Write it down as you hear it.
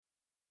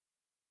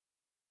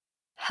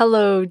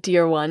Hello,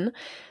 dear one.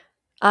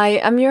 I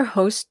am your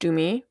host,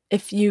 Dumi,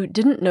 if you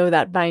didn't know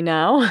that by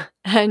now,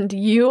 and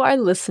you are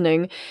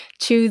listening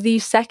to the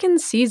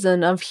second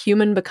season of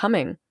Human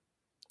Becoming,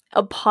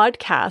 a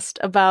podcast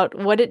about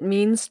what it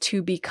means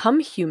to become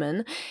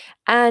human.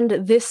 And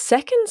this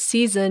second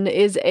season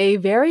is a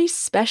very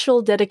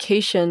special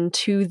dedication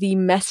to the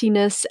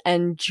messiness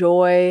and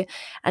joy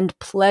and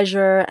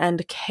pleasure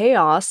and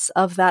chaos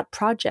of that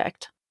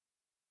project.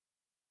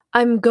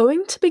 I'm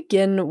going to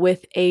begin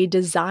with a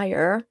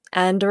desire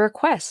and a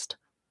request.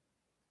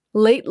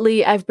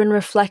 Lately, I've been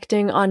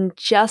reflecting on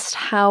just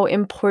how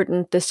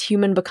important this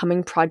human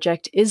becoming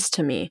project is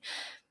to me.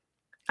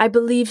 I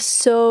believe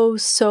so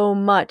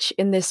much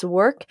in this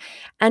work,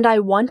 and I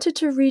wanted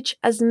to reach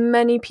as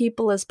many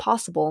people as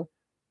possible.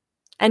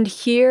 And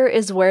here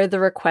is where the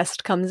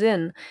request comes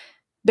in,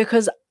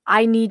 because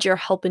I need your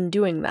help in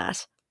doing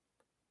that.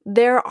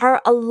 There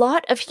are a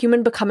lot of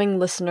human becoming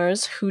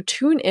listeners who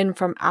tune in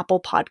from Apple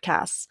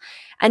Podcasts.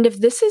 And if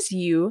this is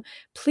you,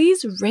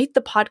 please rate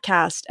the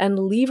podcast and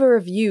leave a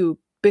review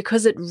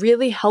because it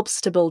really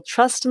helps to build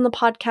trust in the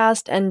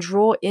podcast and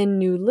draw in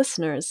new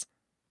listeners.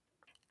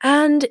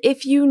 And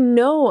if you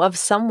know of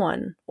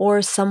someone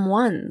or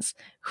someones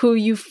who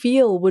you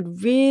feel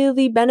would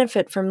really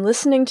benefit from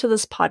listening to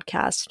this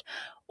podcast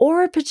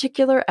or a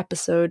particular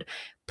episode,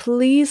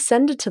 please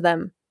send it to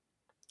them.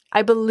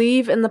 I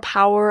believe in the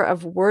power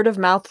of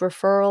word-of-mouth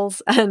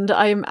referrals, and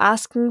I am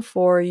asking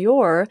for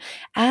your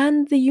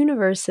and the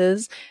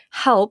universe's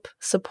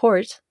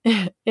support,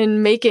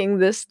 in making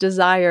this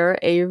desire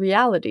a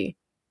reality.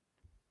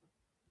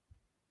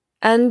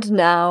 And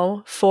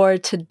now for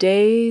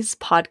today's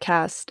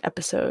podcast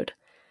episode.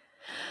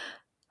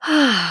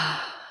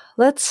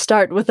 Let's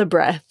start with a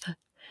breath.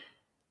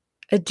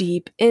 A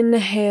deep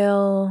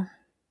inhale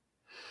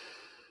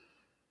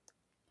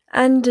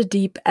and a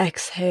deep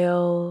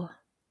exhale.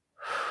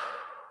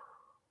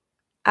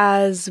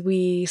 As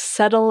we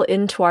settle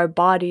into our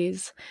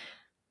bodies,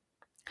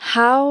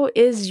 how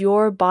is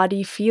your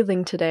body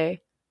feeling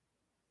today?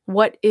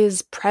 What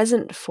is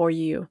present for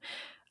you?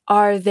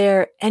 Are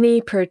there any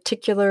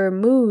particular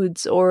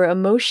moods or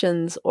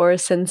emotions or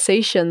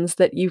sensations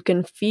that you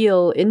can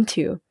feel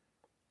into?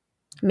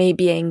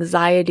 Maybe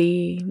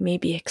anxiety,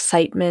 maybe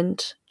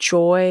excitement,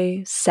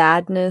 joy,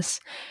 sadness,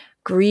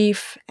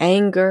 grief,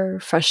 anger,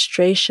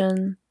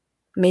 frustration,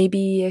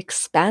 maybe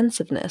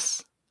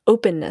expansiveness,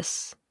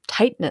 openness,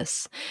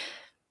 tightness.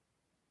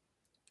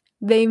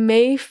 They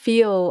may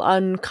feel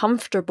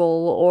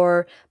uncomfortable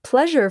or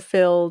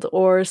pleasure-filled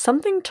or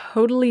something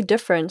totally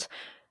different,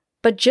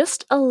 but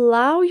just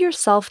allow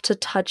yourself to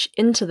touch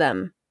into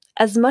them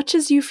as much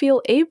as you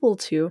feel able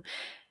to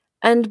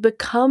and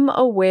become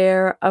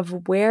aware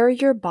of where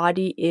your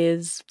body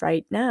is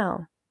right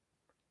now.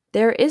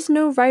 There is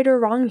no right or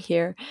wrong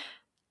here.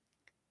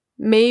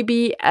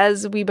 Maybe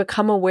as we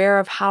become aware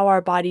of how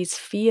our bodies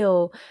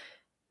feel,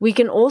 we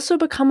can also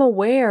become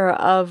aware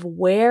of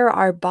where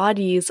our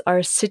bodies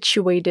are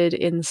situated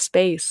in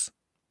space.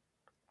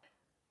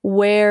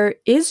 Where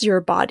is your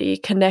body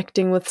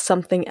connecting with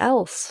something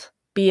else?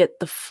 Be it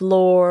the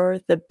floor,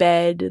 the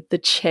bed, the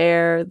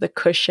chair, the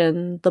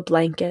cushion, the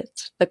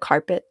blanket, the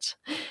carpet.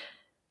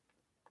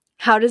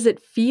 How does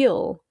it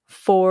feel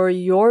for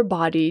your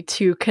body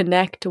to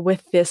connect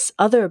with this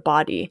other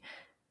body?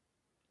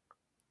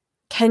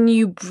 Can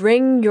you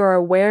bring your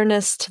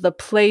awareness to the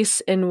place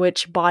in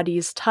which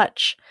bodies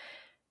touch,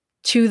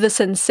 to the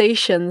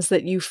sensations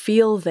that you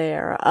feel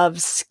there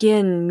of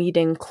skin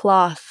meeting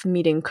cloth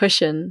meeting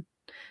cushion?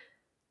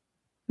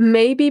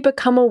 Maybe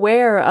become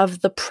aware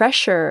of the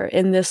pressure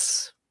in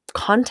this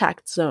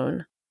contact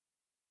zone.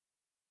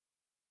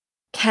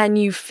 Can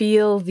you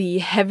feel the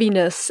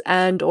heaviness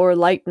and or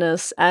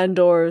lightness and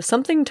or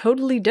something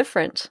totally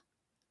different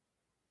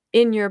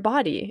in your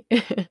body?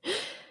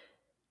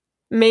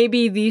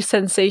 Maybe these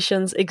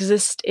sensations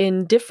exist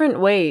in different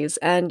ways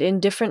and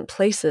in different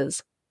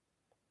places.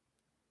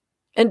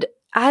 And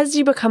as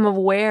you become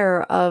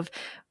aware of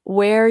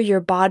where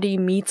your body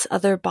meets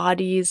other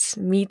bodies,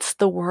 meets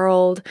the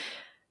world,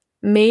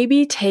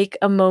 maybe take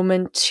a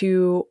moment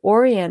to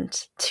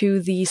orient to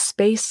the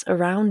space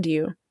around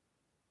you.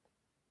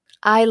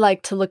 I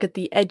like to look at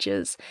the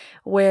edges,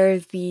 where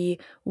the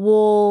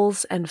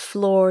walls and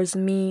floors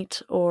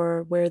meet,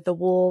 or where the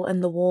wall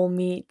and the wall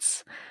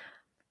meets,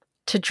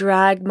 to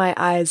drag my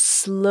eyes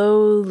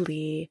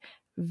slowly,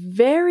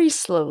 very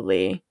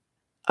slowly,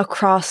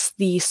 across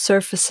the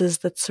surfaces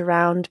that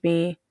surround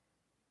me,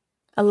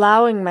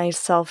 allowing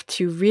myself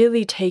to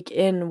really take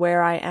in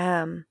where I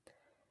am.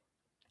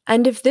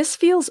 And if this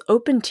feels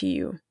open to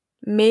you,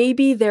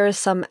 maybe there is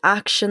some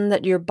action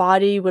that your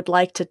body would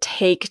like to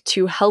take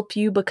to help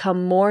you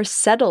become more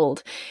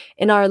settled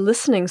in our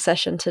listening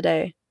session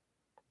today.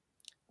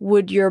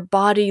 Would your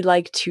body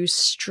like to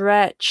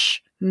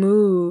stretch,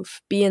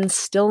 move, be in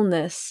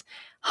stillness,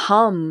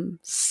 hum,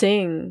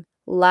 sing,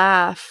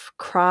 laugh,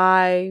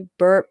 cry,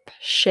 burp,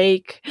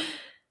 shake?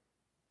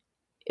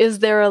 Is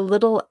there a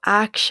little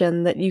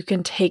action that you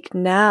can take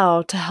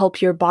now to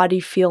help your body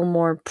feel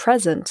more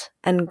present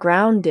and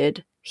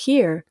grounded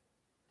here?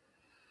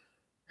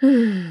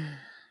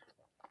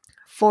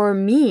 For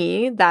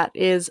me, that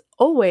is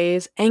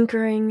always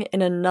anchoring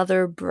in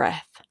another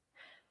breath.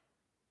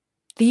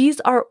 These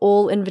are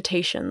all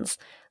invitations.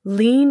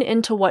 Lean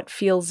into what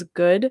feels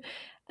good,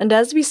 and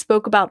as we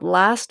spoke about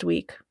last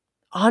week,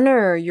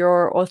 honor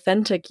your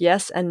authentic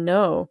yes and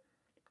no.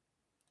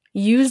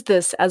 Use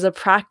this as a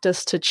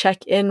practice to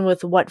check in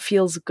with what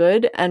feels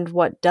good and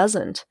what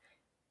doesn't.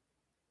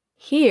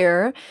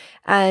 Here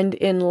and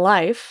in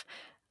life,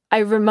 I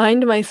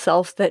remind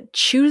myself that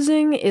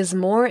choosing is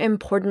more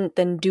important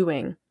than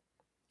doing,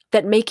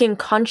 that making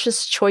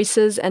conscious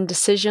choices and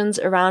decisions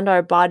around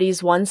our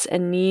bodies' wants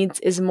and needs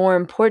is more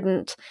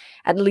important,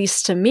 at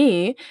least to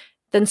me,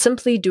 than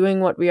simply doing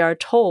what we are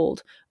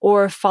told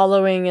or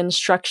following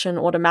instruction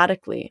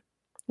automatically,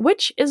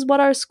 which is what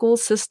our school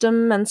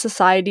system and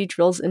society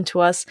drills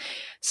into us.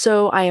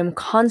 So I am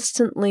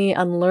constantly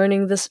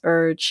unlearning this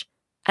urge,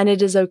 and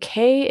it is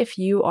okay if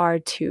you are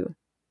too.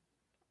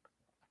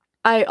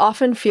 I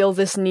often feel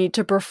this need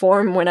to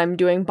perform when I'm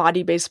doing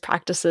body-based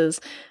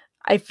practices.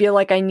 I feel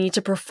like I need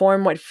to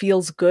perform what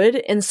feels good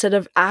instead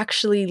of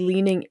actually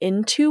leaning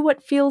into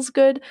what feels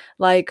good.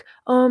 Like,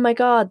 oh my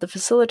God, the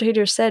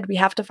facilitator said we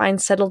have to find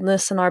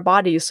settledness in our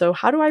bodies, so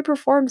how do I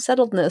perform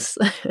settledness?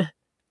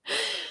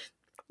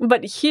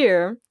 But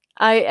here,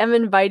 I am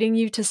inviting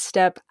you to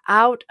step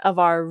out of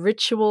our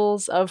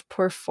rituals of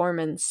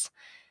performance.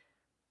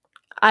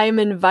 I am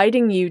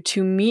inviting you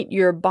to meet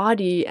your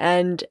body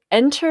and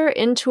enter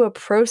into a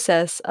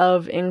process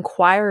of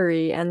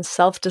inquiry and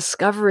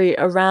self-discovery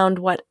around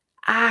what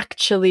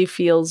actually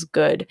feels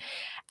good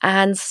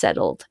and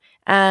settled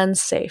and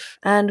safe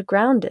and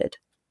grounded.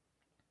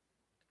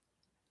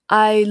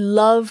 I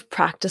love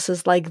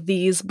practices like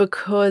these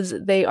because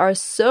they are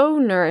so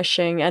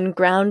nourishing and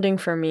grounding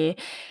for me,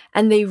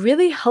 and they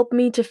really help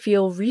me to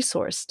feel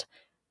resourced.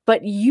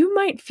 But you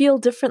might feel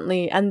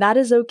differently, and that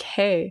is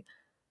okay.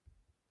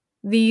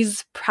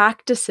 These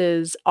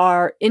practices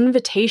are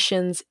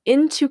invitations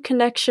into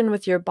connection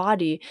with your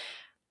body.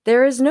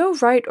 There is no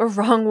right or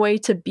wrong way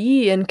to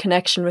be in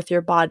connection with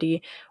your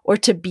body or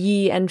to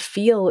be and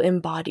feel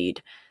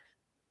embodied.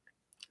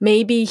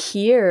 Maybe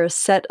here,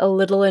 set a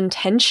little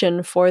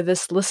intention for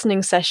this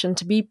listening session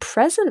to be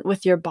present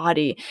with your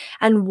body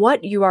and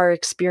what you are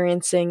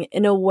experiencing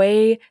in a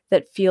way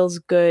that feels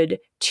good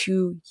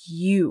to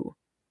you.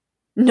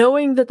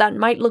 Knowing that that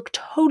might look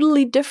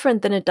totally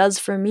different than it does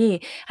for me,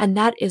 and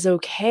that is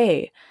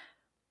okay.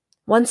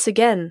 Once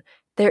again,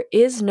 there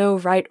is no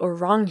right or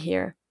wrong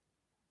here.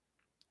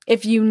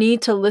 If you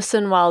need to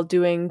listen while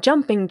doing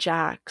jumping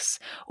jacks,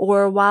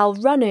 or while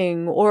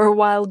running, or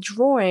while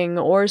drawing,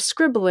 or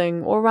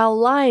scribbling, or while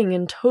lying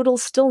in total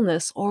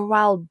stillness, or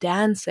while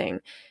dancing,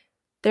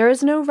 there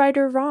is no right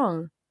or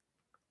wrong.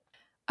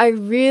 I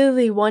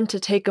really want to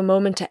take a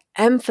moment to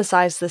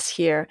emphasize this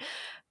here,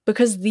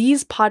 because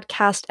these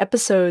podcast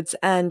episodes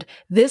and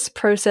this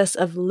process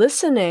of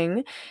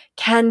listening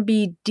can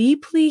be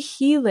deeply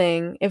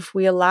healing if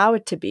we allow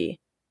it to be.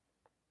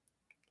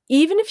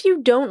 Even if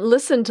you don't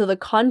listen to the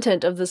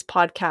content of this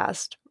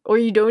podcast, or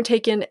you don't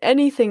take in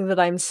anything that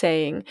I'm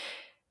saying,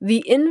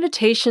 the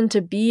invitation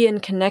to be in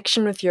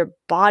connection with your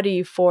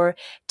body for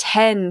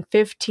 10,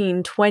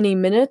 15, 20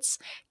 minutes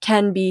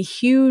can be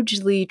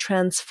hugely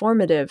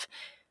transformative.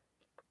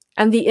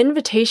 And the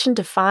invitation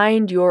to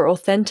find your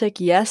authentic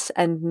yes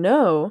and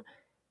no,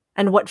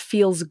 and what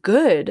feels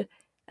good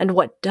and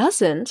what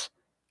doesn't,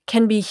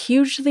 can be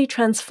hugely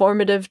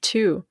transformative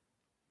too.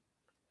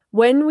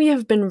 When we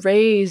have been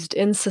raised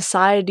in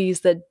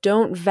societies that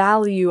don't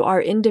value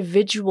our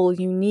individual,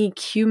 unique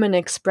human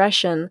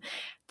expression,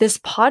 this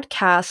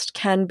podcast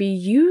can be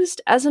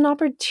used as an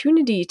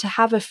opportunity to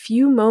have a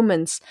few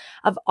moments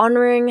of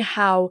honoring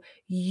how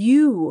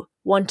you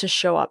want to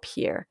show up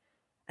here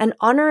and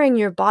honoring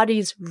your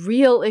body's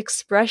real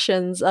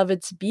expressions of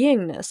its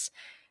beingness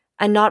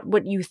and not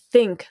what you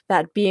think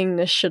that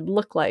beingness should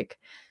look like.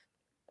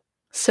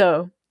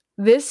 So,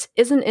 this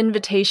is an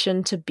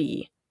invitation to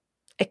be.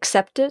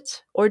 Accept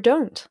it or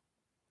don't.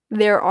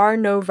 There are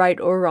no right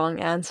or wrong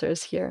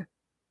answers here.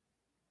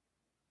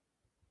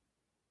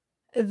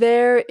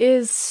 There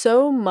is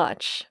so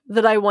much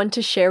that I want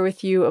to share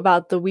with you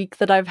about the week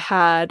that I've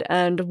had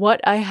and what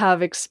I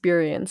have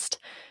experienced.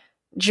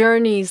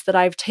 Journeys that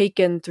I've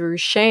taken through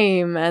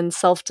shame and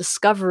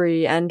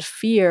self-discovery and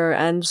fear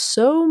and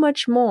so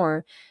much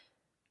more.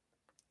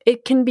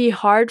 It can be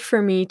hard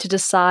for me to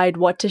decide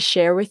what to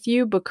share with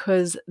you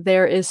because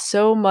there is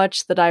so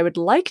much that I would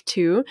like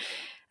to,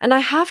 and I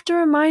have to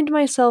remind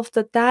myself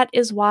that that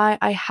is why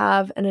I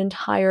have an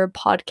entire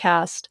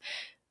podcast.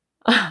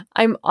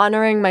 I'm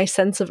honoring my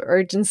sense of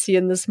urgency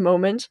in this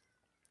moment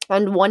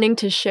and wanting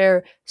to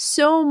share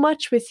so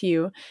much with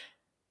you,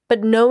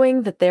 but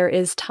knowing that there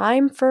is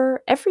time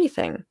for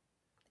everything.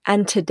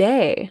 And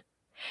today,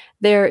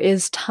 there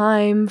is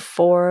time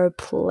for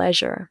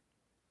pleasure.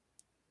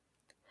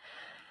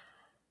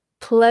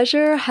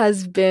 Pleasure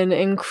has been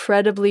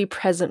incredibly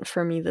present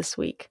for me this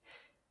week.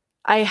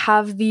 I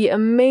have the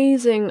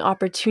amazing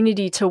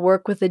opportunity to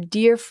work with a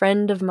dear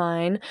friend of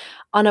mine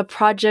on a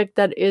project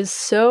that is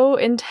so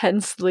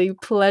intensely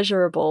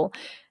pleasurable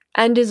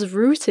and is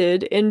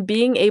rooted in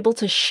being able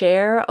to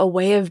share a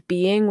way of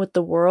being with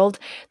the world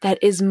that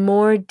is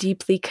more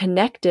deeply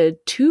connected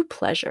to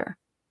pleasure.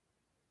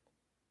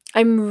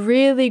 I'm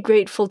really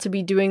grateful to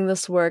be doing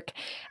this work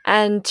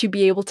and to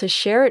be able to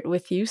share it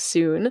with you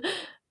soon.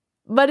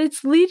 But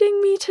it's leading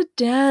me to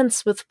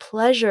dance with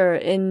pleasure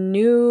in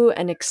new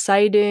and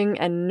exciting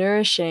and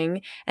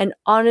nourishing and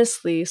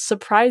honestly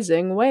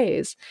surprising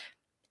ways.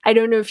 I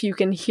don't know if you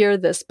can hear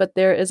this, but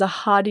there is a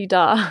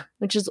hadida,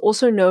 which is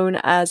also known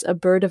as a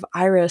bird of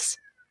iris,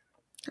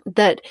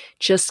 that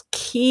just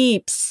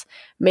keeps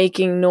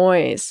making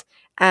noise.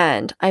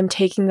 And I'm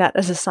taking that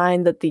as a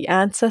sign that the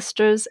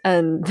ancestors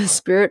and the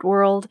spirit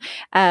world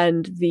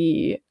and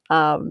the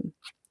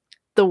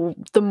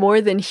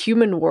more than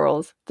human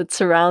world that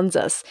surrounds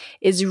us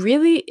is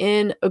really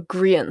in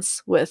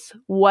agreement with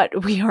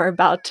what we are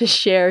about to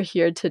share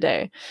here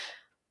today.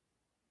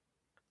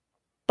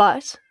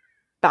 But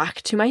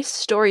back to my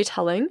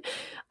storytelling,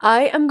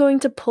 I am going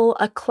to pull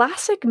a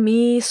classic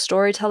me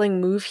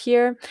storytelling move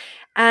here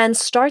and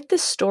start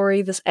this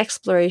story, this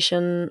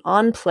exploration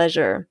on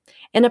pleasure,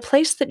 in a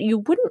place that you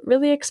wouldn't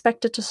really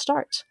expect it to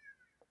start.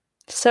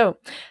 So,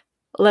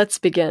 let's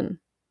begin.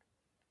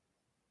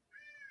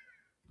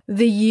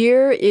 The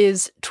year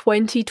is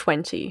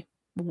 2020.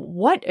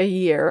 What a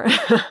year!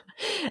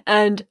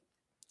 And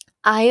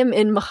I am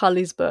in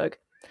Michalisburg.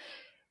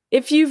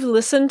 If you've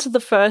listened to the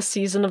first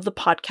season of the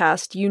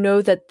podcast, you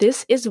know that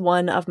this is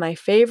one of my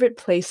favorite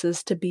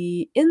places to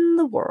be in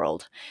the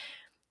world.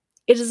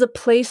 It is a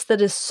place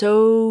that is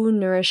so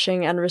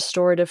nourishing and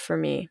restorative for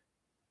me.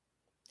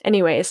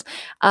 Anyways,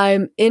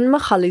 I'm in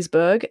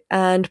Michalisburg,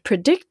 and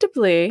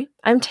predictably,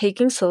 I'm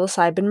taking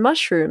psilocybin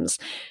mushrooms.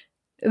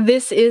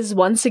 This is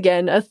once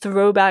again a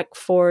throwback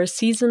for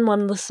season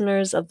 1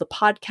 listeners of the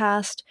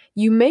podcast.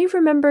 You may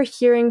remember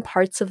hearing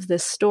parts of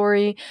this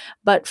story,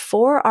 but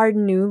for our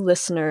new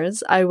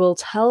listeners, I will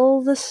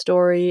tell the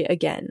story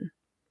again.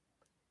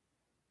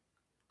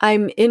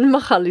 I'm in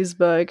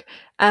Michalisburg,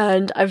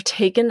 and I've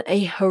taken a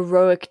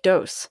heroic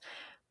dose,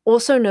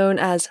 also known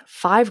as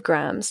 5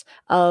 grams,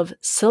 of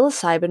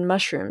psilocybin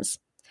mushrooms.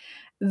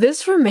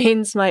 This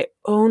remains my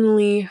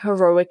only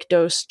heroic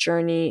dose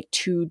journey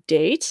to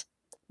date,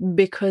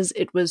 because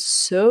it was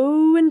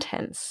so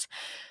intense.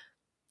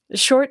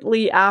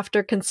 Shortly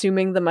after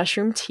consuming the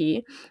mushroom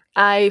tea,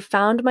 I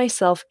found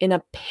myself in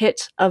a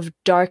pit of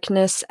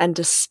darkness and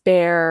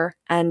despair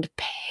and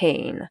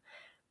pain.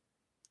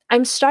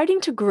 I'm starting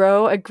to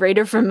grow a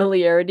greater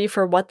familiarity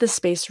for what this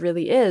space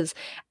really is,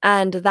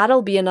 and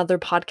that'll be another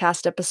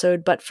podcast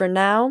episode, but for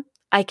now,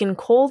 I can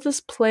call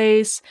this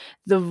place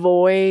the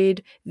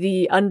void,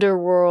 the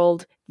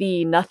underworld,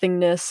 the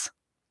nothingness.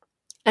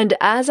 And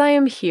as I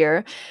am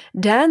here,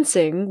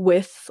 dancing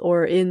with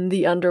or in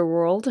the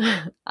underworld,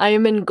 I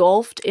am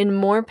engulfed in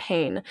more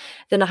pain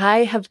than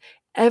I have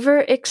ever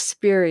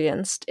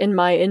experienced in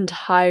my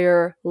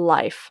entire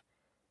life.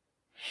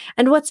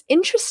 And what's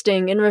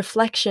interesting in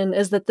reflection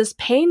is that this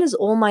pain is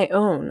all my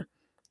own.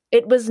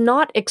 It was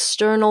not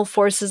external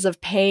forces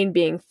of pain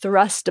being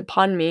thrust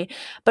upon me,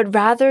 but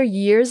rather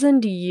years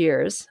and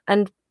years,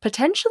 and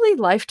potentially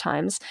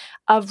lifetimes,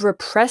 of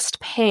repressed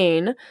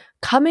pain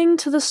coming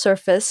to the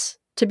surface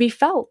to be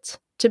felt,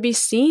 to be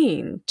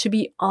seen, to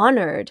be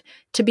honored,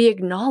 to be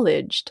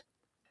acknowledged.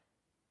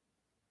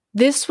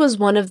 This was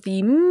one of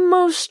the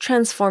most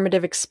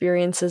transformative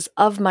experiences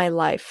of my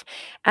life,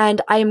 and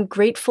I am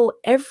grateful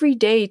every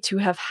day to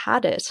have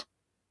had it.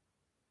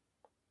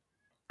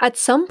 At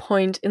some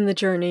point in the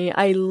journey,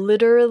 I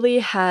literally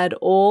had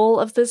all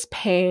of this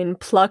pain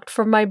plucked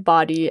from my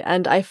body,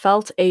 and I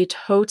felt a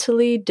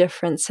totally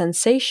different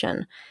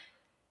sensation.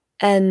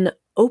 An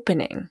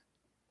opening.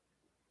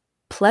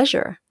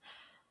 Pleasure.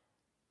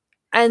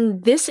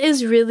 And this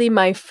is really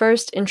my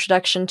first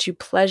introduction to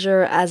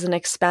pleasure as an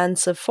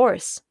expansive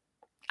force.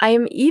 I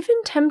am even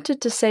tempted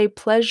to say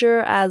pleasure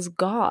as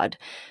God.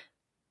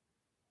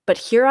 But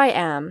here I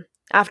am,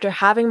 after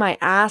having my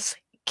ass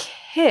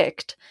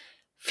kicked,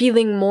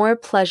 feeling more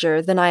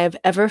pleasure than I have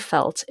ever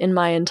felt in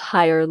my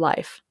entire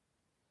life.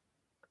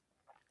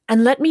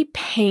 And let me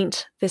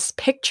paint this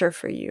picture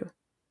for you.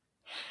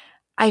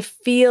 I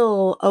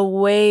feel a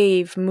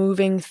wave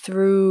moving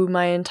through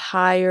my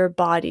entire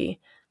body.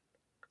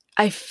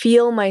 I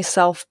feel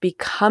myself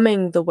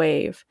becoming the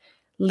wave,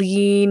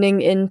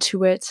 leaning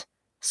into it,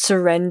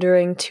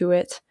 surrendering to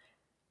it.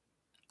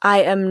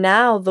 I am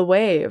now the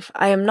wave.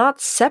 I am not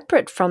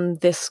separate from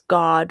this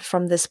God,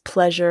 from this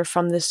pleasure,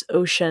 from this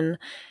ocean.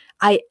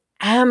 I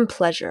am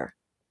pleasure.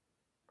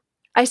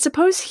 I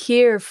suppose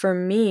here, for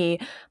me,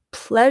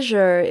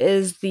 pleasure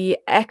is the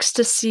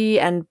ecstasy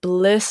and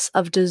bliss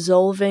of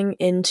dissolving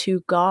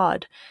into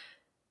God.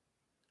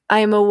 I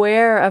am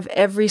aware of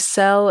every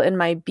cell in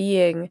my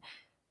being.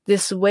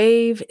 This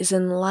wave is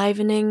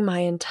enlivening my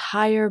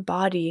entire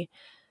body.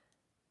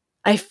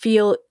 I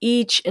feel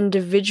each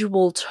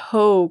individual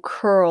toe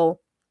curl.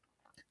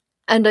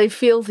 And I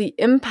feel the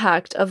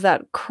impact of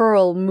that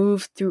curl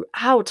move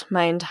throughout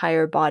my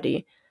entire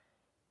body.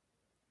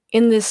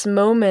 In this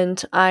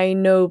moment, I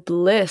know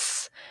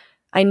bliss,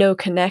 I know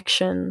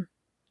connection,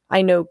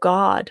 I know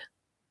God.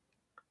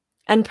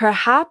 And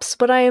perhaps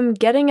what I am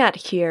getting at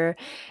here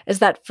is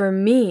that for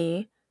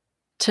me,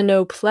 to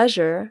know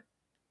pleasure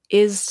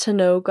is to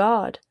know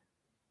God.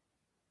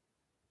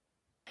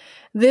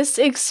 This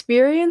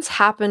experience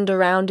happened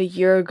around a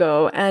year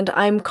ago, and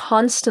I'm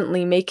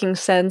constantly making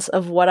sense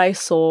of what I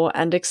saw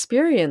and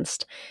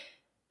experienced.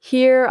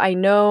 Here, I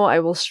know I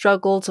will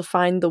struggle to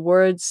find the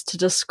words to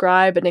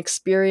describe an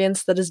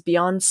experience that is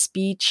beyond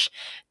speech,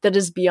 that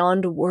is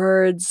beyond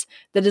words,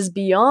 that is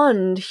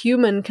beyond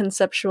human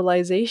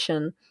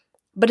conceptualization,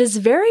 but is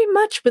very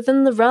much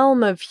within the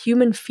realm of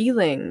human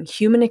feeling,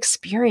 human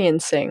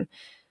experiencing,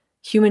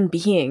 human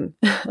being.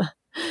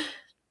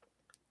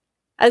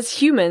 As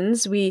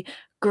humans, we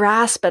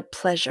grasp at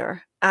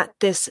pleasure, at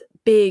this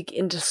big,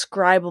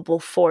 indescribable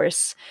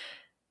force.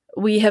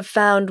 We have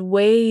found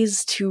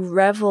ways to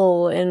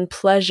revel in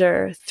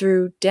pleasure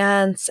through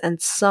dance and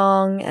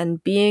song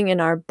and being in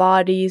our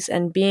bodies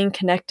and being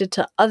connected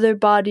to other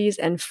bodies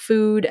and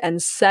food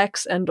and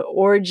sex and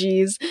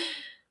orgies.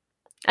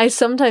 I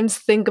sometimes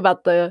think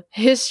about the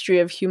history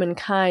of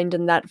humankind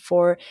and that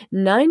for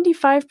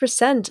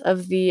 95%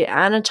 of the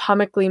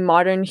anatomically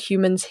modern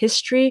human's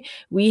history,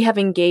 we have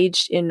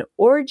engaged in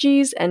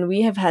orgies and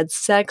we have had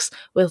sex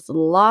with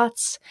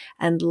lots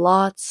and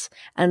lots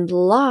and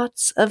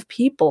lots of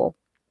people.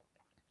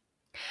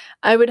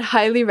 I would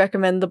highly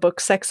recommend the book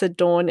Sex at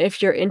Dawn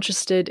if you're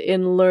interested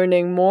in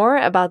learning more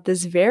about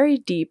this very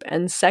deep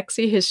and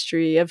sexy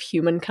history of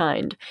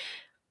humankind.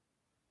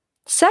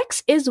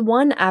 Sex is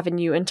one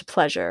avenue into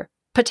pleasure,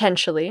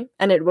 potentially,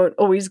 and it won't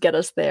always get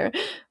us there.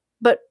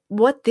 But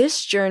what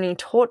this journey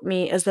taught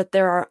me is that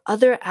there are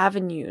other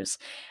avenues,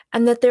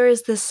 and that there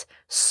is this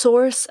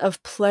source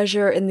of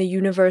pleasure in the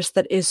universe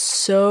that is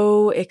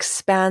so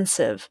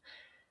expansive,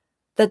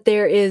 that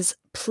there is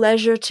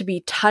pleasure to be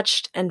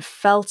touched and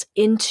felt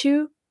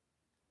into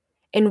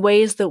in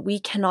ways that we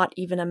cannot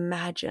even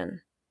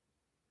imagine.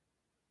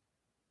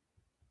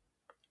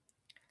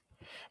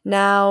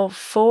 Now,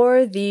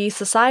 for the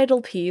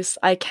societal piece,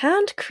 I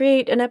can't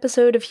create an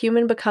episode of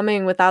Human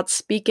Becoming without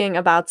speaking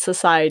about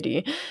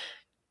society.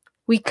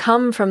 We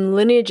come from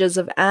lineages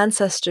of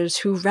ancestors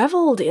who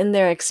reveled in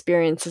their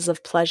experiences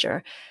of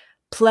pleasure.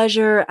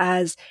 Pleasure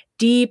as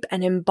deep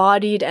and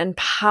embodied and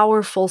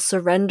powerful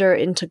surrender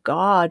into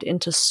God,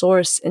 into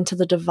Source, into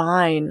the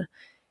divine,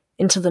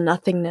 into the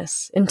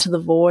nothingness, into the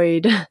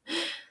void.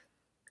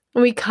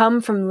 We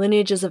come from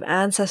lineages of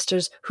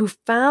ancestors who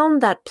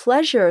found that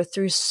pleasure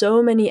through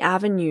so many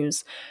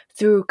avenues,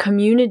 through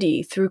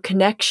community, through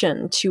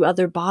connection to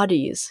other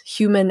bodies,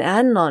 human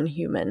and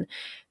non-human,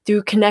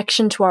 through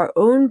connection to our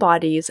own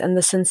bodies and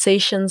the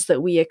sensations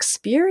that we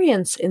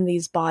experience in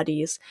these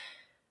bodies,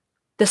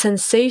 the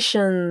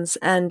sensations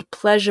and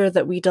pleasure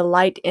that we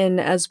delight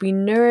in as we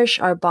nourish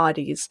our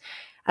bodies,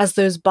 as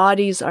those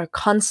bodies are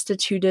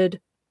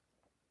constituted,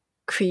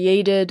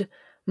 created,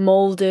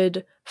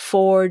 molded,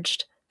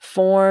 forged,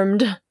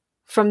 formed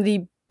from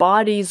the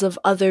bodies of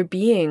other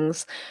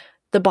beings,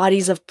 the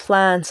bodies of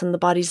plants and the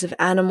bodies of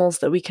animals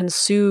that we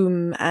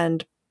consume,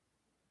 and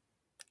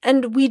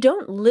we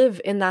don't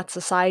live in that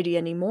society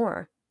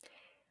anymore.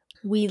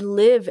 We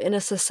live in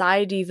a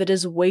society that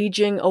is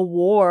waging a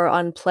war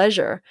on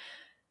pleasure.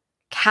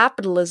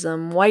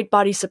 Capitalism, white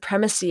body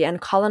supremacy,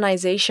 and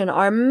colonization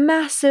are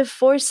massive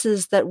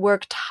forces that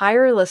work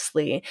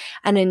tirelessly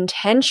and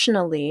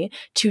intentionally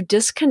to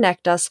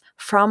disconnect us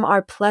from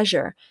our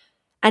pleasure,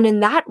 and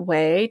in that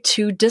way,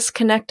 to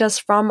disconnect us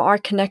from our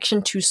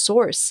connection to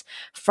Source,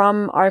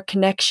 from our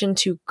connection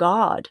to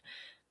God.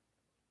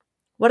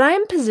 What I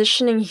am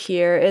positioning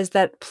here is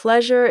that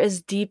pleasure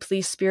is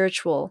deeply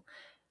spiritual.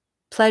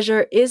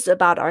 Pleasure is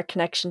about our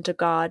connection to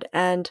God,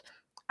 and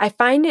I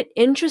find it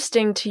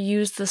interesting to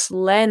use this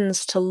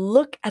lens to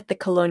look at the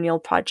colonial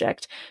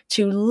project,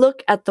 to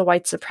look at the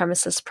white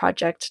supremacist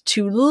project,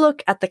 to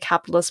look at the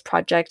capitalist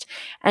project,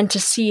 and to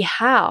see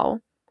how,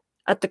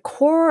 at the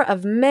core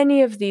of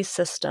many of these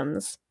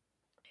systems,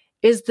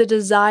 is the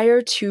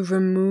desire to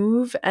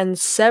remove and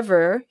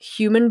sever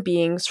human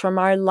beings from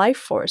our life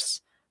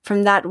force,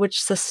 from that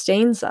which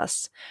sustains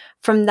us,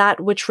 from that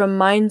which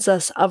reminds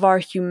us of our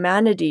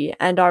humanity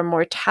and our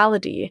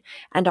mortality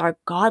and our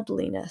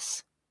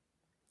godliness.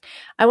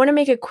 I want to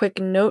make a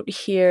quick note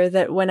here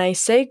that when I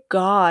say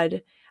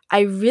God,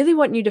 I really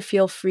want you to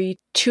feel free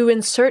to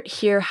insert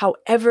here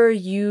however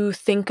you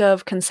think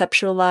of,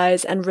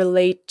 conceptualize, and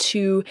relate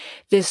to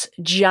this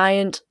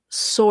giant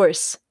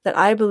source that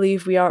I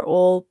believe we are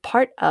all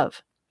part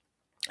of.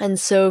 And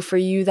so for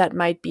you, that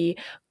might be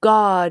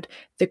God,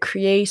 the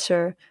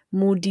creator,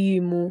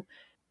 Mudimu,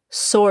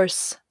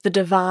 Source, the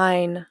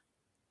divine.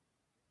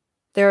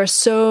 There are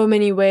so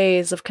many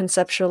ways of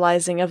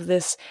conceptualizing of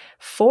this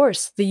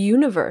force, the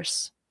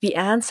universe, the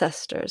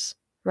ancestors,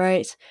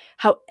 right?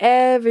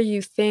 However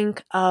you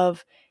think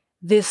of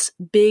this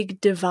big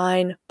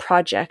divine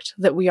project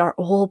that we are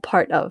all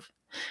part of,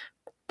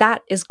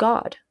 that is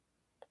God.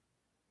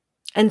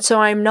 And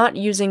so I'm not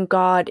using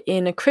God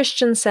in a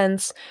Christian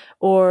sense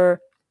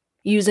or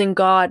using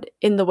God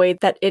in the way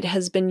that it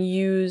has been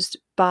used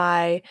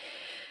by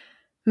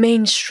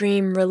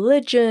mainstream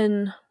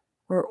religion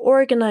or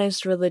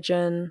organized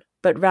religion,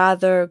 but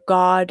rather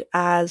God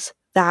as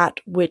that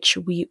which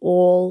we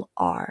all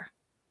are.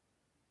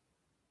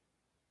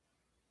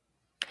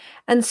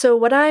 And so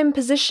what I'm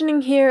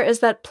positioning here is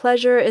that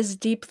pleasure is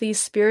deeply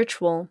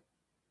spiritual.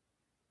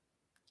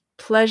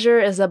 Pleasure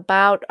is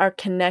about our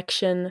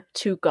connection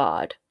to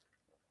God.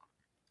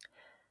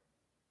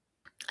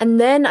 And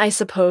then I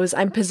suppose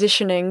I'm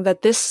positioning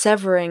that this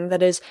severing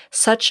that is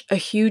such a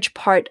huge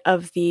part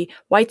of the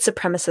white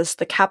supremacist,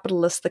 the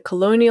capitalist, the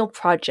colonial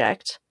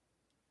project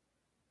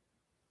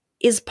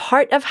is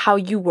part of how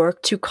you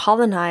work to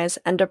colonize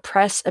and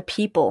oppress a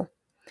people.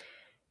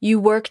 You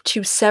work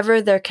to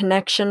sever their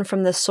connection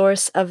from the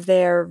source of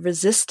their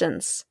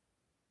resistance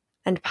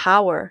and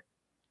power,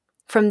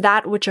 from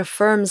that which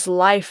affirms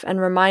life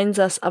and reminds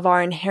us of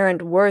our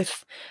inherent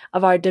worth,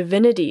 of our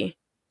divinity,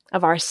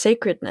 of our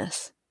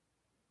sacredness.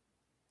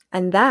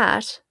 And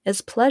that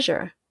is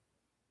pleasure.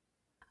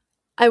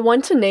 I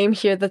want to name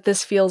here that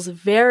this feels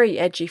very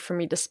edgy for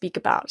me to speak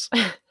about.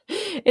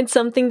 It's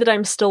something that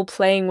I'm still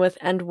playing with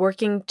and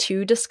working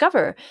to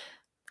discover.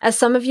 As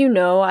some of you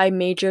know, I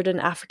majored in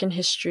African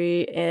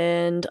history,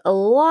 and a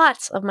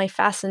lot of my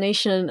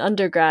fascination in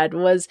undergrad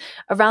was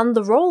around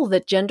the role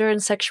that gender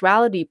and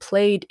sexuality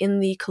played in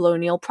the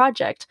colonial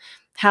project,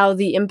 how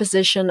the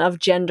imposition of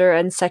gender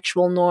and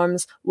sexual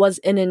norms was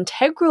an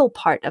integral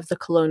part of the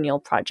colonial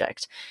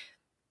project.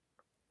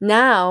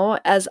 Now,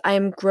 as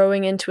I'm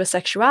growing into a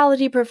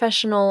sexuality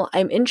professional,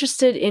 I'm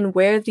interested in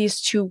where these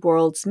two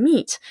worlds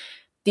meet.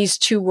 These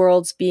two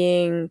worlds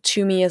being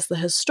to me as the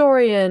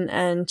historian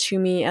and to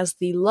me as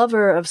the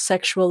lover of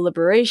sexual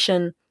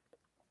liberation.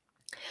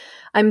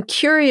 I'm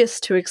curious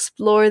to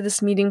explore this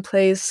meeting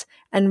place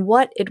and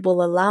what it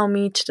will allow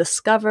me to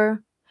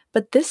discover,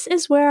 but this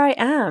is where I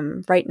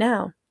am right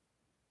now.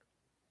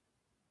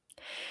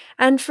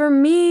 And for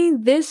me,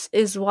 this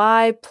is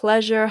why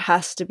pleasure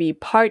has to be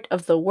part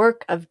of the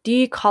work of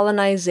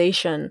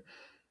decolonization.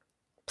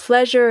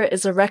 Pleasure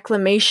is a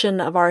reclamation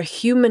of our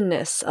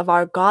humanness, of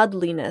our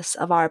godliness,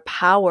 of our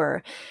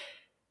power.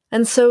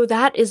 And so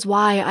that is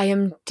why I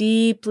am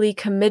deeply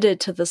committed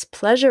to this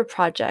pleasure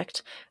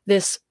project,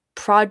 this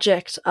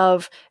project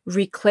of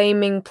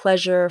reclaiming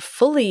pleasure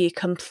fully,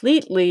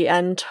 completely,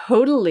 and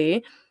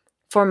totally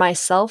for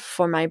myself,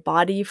 for my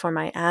body, for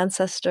my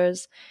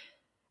ancestors.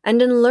 And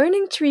in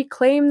learning to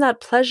reclaim that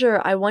pleasure,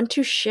 I want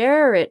to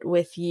share it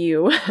with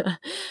you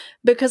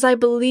because I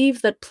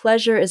believe that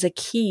pleasure is a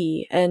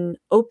key, an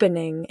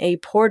opening, a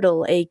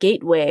portal, a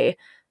gateway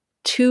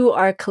to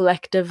our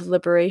collective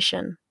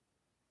liberation.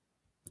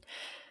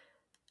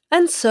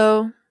 And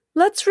so,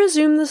 let's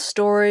resume the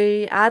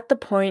story at the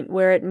point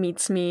where it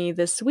meets me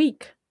this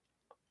week.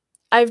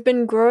 I've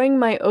been growing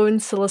my own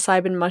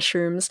psilocybin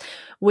mushrooms,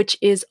 which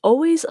is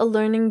always a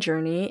learning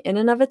journey in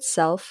and of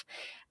itself,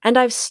 and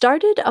I've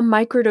started a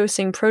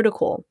microdosing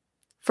protocol.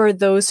 For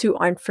those who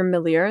aren't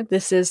familiar,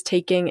 this is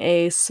taking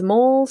a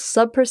small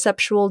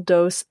subperceptual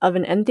dose of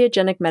an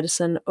entheogenic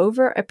medicine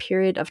over a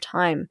period of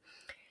time.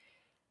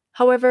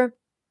 However,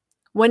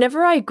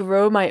 whenever I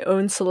grow my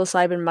own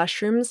psilocybin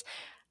mushrooms,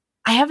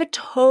 I have a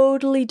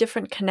totally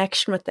different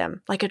connection with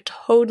them, like a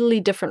totally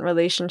different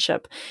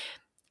relationship.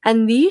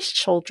 And these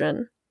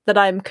children that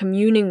I'm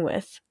communing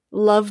with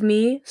love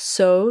me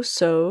so,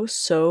 so,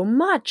 so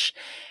much.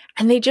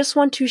 And they just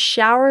want to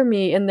shower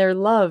me in their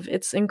love.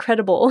 It's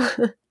incredible.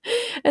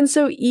 And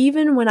so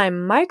even when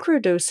I'm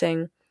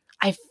microdosing,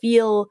 I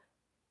feel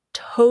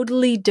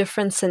totally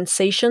different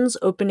sensations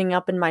opening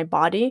up in my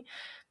body.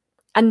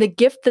 And the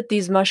gift that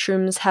these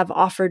mushrooms have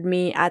offered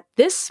me at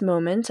this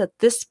moment, at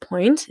this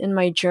point in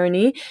my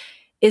journey,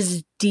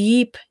 is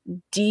deep,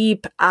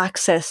 deep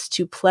access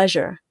to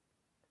pleasure.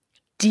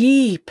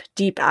 Deep,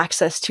 deep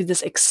access to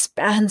this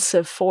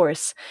expansive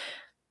force.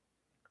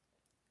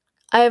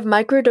 I have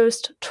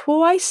microdosed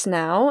twice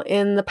now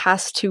in the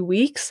past 2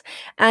 weeks,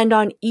 and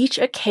on each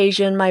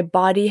occasion my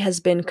body has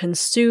been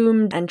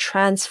consumed and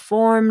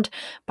transformed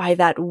by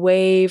that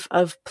wave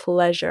of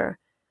pleasure.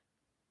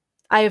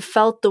 I have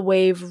felt the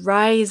wave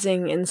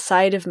rising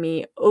inside of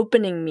me,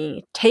 opening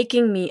me,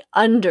 taking me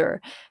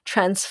under,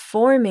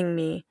 transforming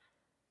me.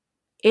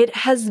 It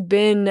has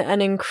been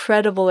an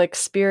incredible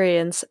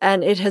experience,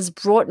 and it has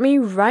brought me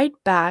right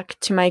back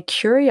to my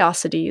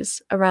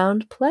curiosities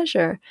around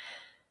pleasure.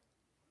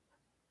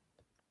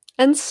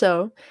 And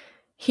so,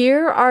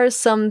 here are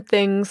some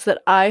things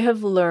that I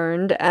have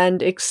learned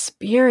and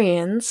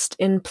experienced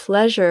in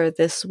pleasure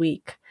this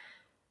week.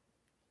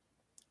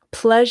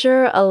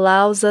 Pleasure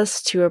allows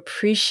us to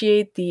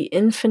appreciate the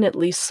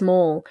infinitely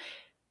small,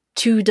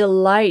 to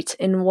delight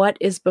in what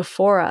is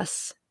before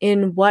us,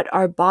 in what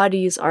our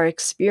bodies are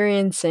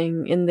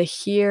experiencing in the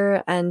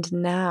here and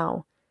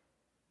now.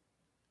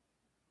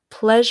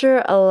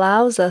 Pleasure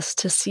allows us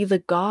to see the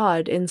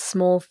God in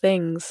small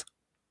things.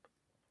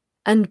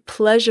 And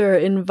pleasure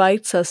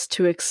invites us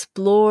to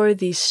explore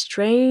these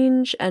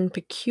strange and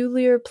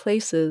peculiar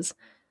places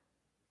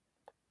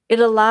It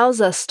allows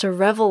us to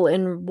revel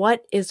in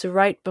what is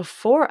right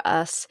before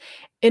us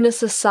in a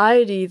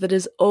society that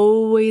is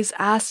always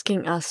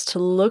asking us to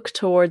look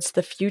towards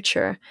the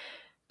future,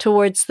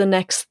 towards the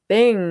next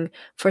thing,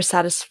 for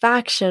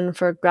satisfaction,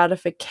 for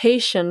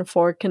gratification,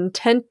 for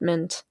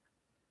contentment.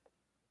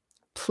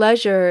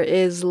 Pleasure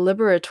is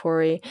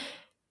liberatory.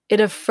 It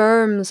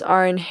affirms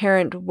our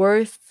inherent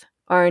worth,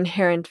 our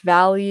inherent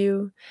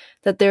value,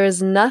 that there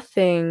is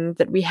nothing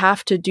that we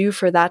have to do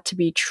for that to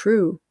be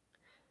true.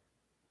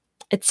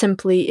 It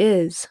simply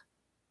is.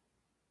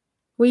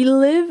 We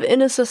live in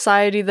a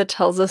society that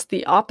tells us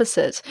the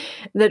opposite,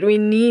 that we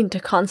need to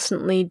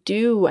constantly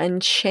do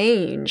and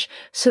change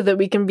so that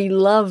we can be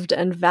loved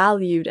and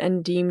valued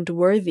and deemed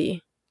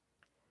worthy.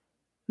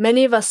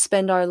 Many of us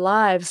spend our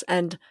lives,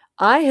 and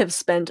I have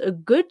spent a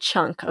good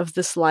chunk of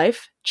this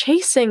life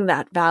chasing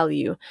that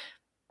value,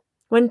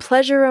 when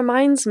pleasure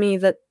reminds me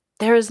that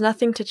there is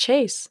nothing to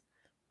chase.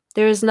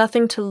 There is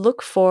nothing to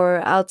look for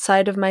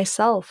outside of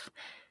myself.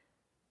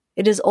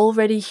 It is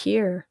already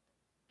here.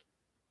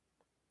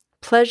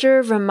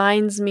 Pleasure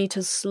reminds me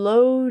to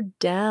slow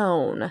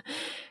down,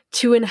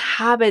 to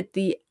inhabit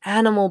the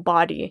animal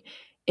body,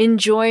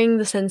 enjoying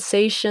the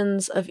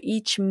sensations of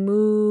each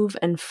move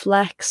and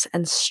flex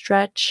and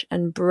stretch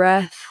and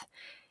breath,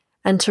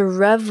 and to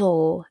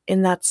revel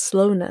in that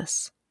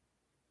slowness,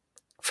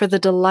 for the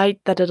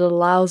delight that it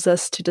allows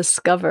us to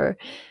discover.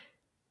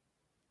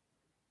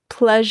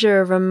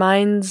 Pleasure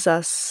reminds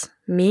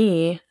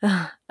me,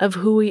 of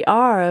who we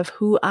are, of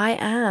who I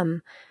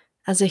am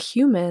as a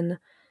human,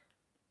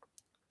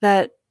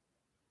 that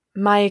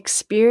my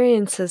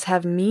experiences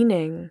have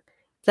meaning,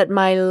 that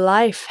my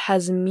life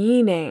has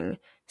meaning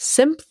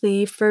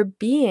simply for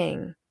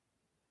being.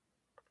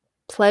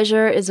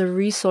 Pleasure is a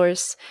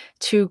resource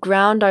to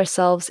ground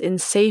ourselves in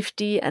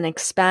safety and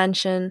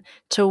expansion,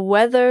 to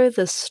weather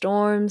the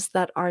storms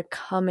that are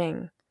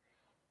coming.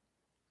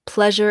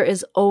 Pleasure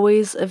is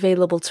always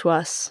available to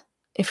us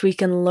if we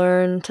can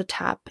learn to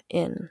tap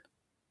in.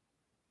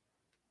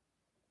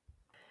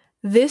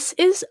 This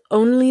is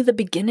only the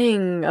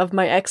beginning of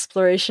my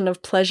exploration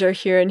of pleasure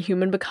here in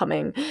human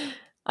becoming.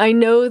 I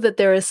know that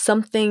there is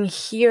something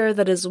here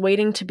that is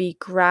waiting to be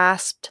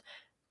grasped.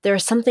 There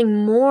is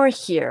something more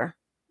here.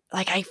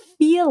 Like, I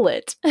feel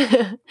it.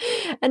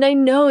 And I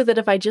know that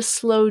if I just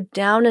slow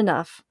down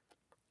enough,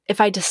 if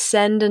I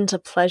descend into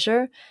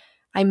pleasure,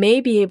 I may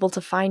be able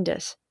to find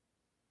it.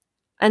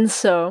 And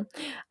so,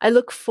 I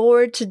look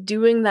forward to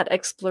doing that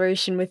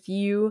exploration with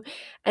you,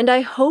 and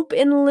I hope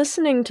in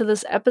listening to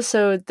this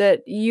episode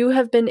that you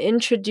have been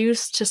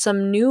introduced to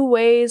some new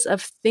ways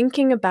of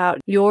thinking about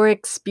your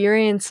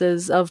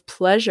experiences of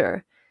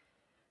pleasure.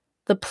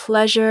 The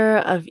pleasure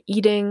of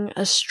eating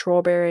a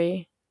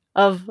strawberry,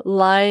 of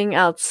lying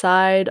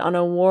outside on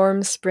a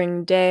warm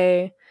spring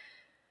day,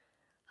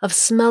 of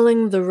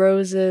smelling the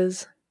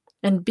roses,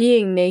 and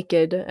being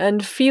naked,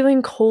 and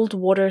feeling cold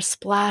water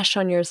splash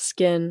on your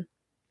skin.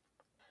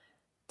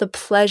 The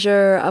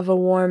pleasure of a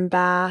warm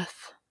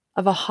bath,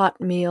 of a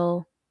hot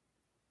meal,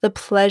 the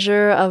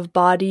pleasure of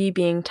body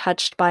being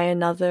touched by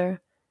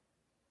another,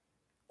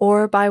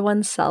 or by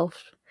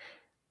oneself,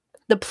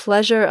 the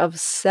pleasure of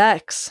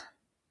sex,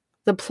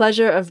 the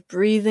pleasure of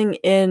breathing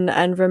in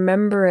and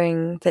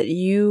remembering that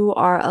you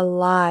are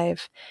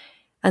alive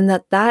and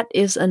that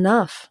is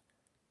enough.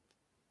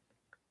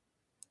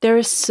 There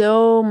is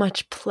so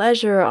much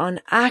pleasure on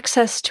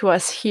access to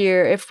us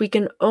here if we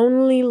can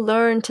only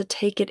learn to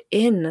take it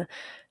in,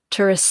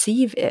 to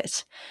receive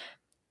it.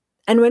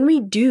 And when we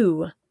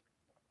do,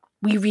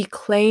 we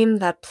reclaim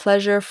that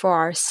pleasure for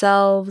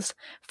ourselves,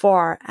 for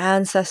our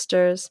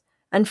ancestors,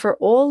 and for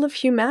all of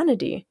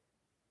humanity,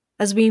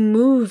 as we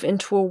move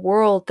into a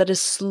world that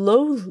is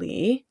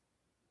slowly,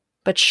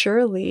 but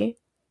surely,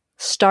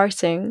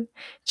 starting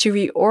to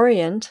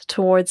reorient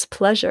towards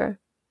pleasure,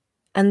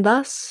 and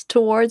thus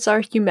towards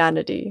our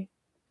humanity,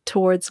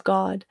 towards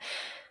God.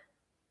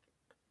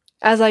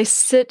 As I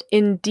sit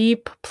in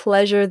deep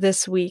pleasure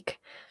this week,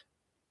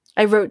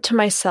 I wrote to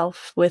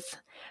myself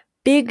with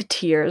big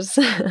tears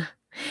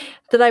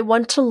that I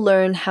want to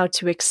learn how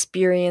to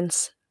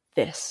experience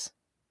this.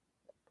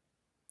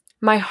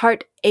 My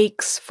heart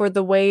aches for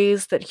the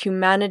ways that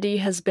humanity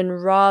has been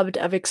robbed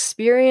of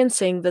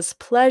experiencing this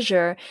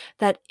pleasure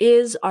that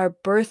is our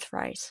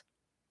birthright.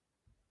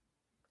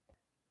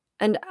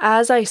 And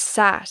as I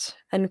sat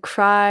and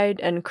cried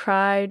and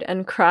cried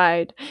and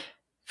cried,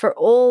 for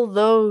all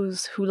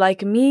those who,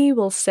 like me,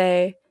 will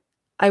say,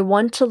 I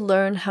want to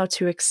learn how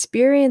to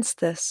experience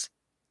this,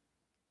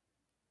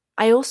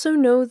 I also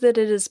know that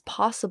it is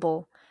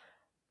possible.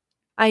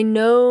 I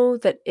know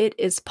that it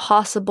is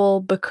possible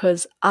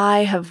because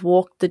I have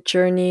walked the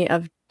journey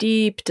of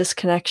deep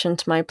disconnection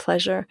to my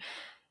pleasure,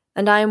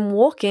 and I am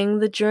walking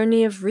the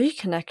journey of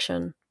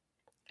reconnection.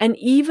 And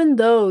even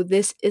though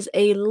this is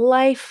a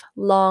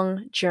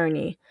lifelong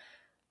journey,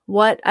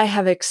 what I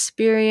have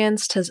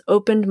experienced has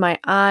opened my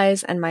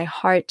eyes and my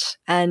heart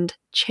and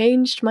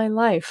changed my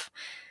life.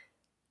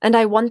 And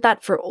I want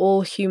that for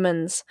all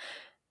humans.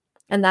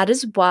 And that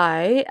is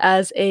why,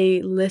 as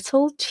a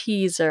little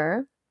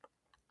teaser,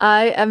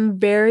 I am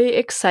very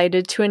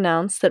excited to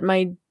announce that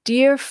my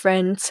dear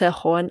friend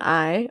Seho and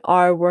I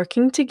are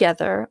working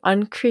together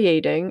on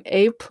creating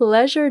a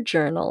pleasure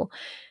journal.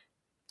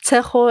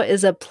 Seho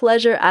is a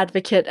pleasure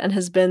advocate and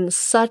has been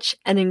such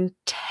an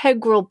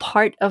integral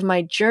part of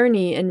my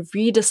journey in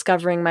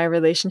rediscovering my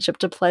relationship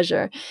to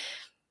pleasure.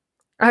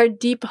 Our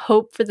deep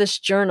hope for this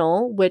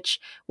journal, which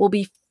will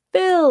be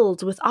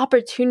filled with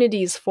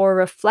opportunities for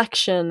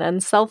reflection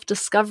and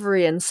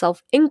self-discovery and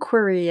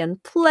self-inquiry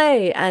and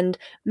play and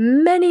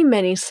many,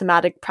 many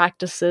somatic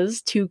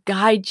practices to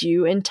guide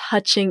you in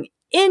touching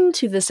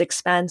into this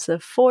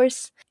expansive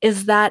force,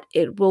 is that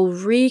it will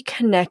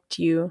reconnect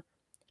you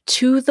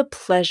to the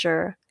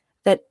pleasure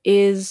that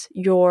is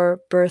your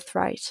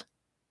birthright.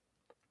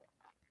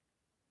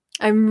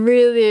 I'm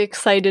really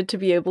excited to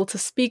be able to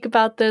speak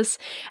about this,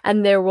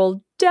 and there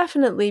will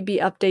definitely be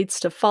updates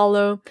to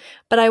follow,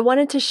 but I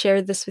wanted to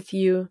share this with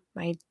you,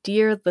 my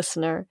dear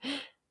listener,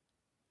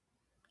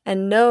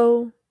 and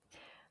know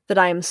that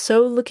I am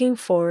so looking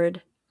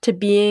forward to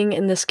being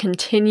in this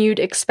continued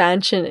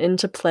expansion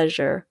into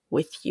pleasure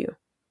with you.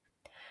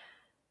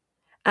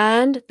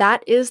 And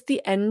that is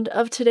the end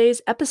of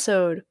today's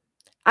episode.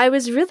 I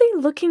was really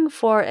looking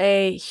for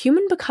a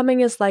human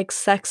becoming is like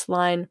sex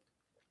line,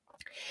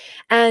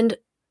 and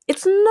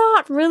it's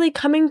not really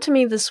coming to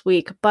me this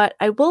week, but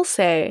I will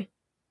say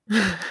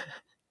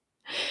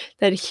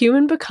that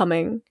human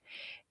becoming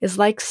is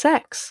like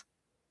sex.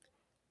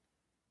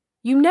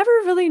 You never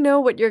really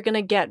know what you're going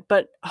to get,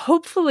 but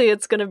hopefully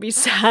it's going to be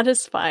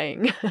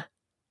satisfying.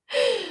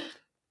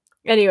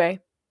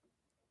 Anyway,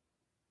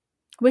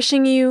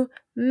 wishing you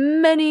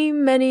many,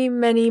 many,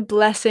 many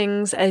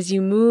blessings as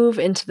you move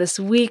into this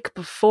week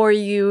before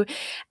you,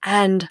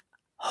 and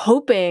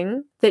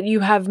hoping that you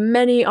have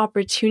many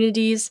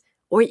opportunities,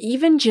 or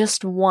even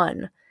just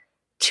one,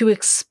 to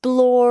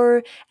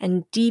explore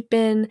and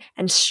deepen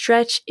and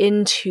stretch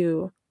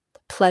into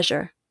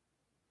pleasure.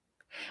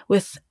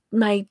 With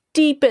my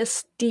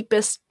deepest,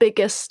 deepest,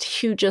 biggest,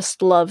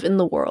 hugest love in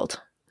the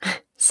world.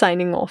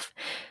 Signing off.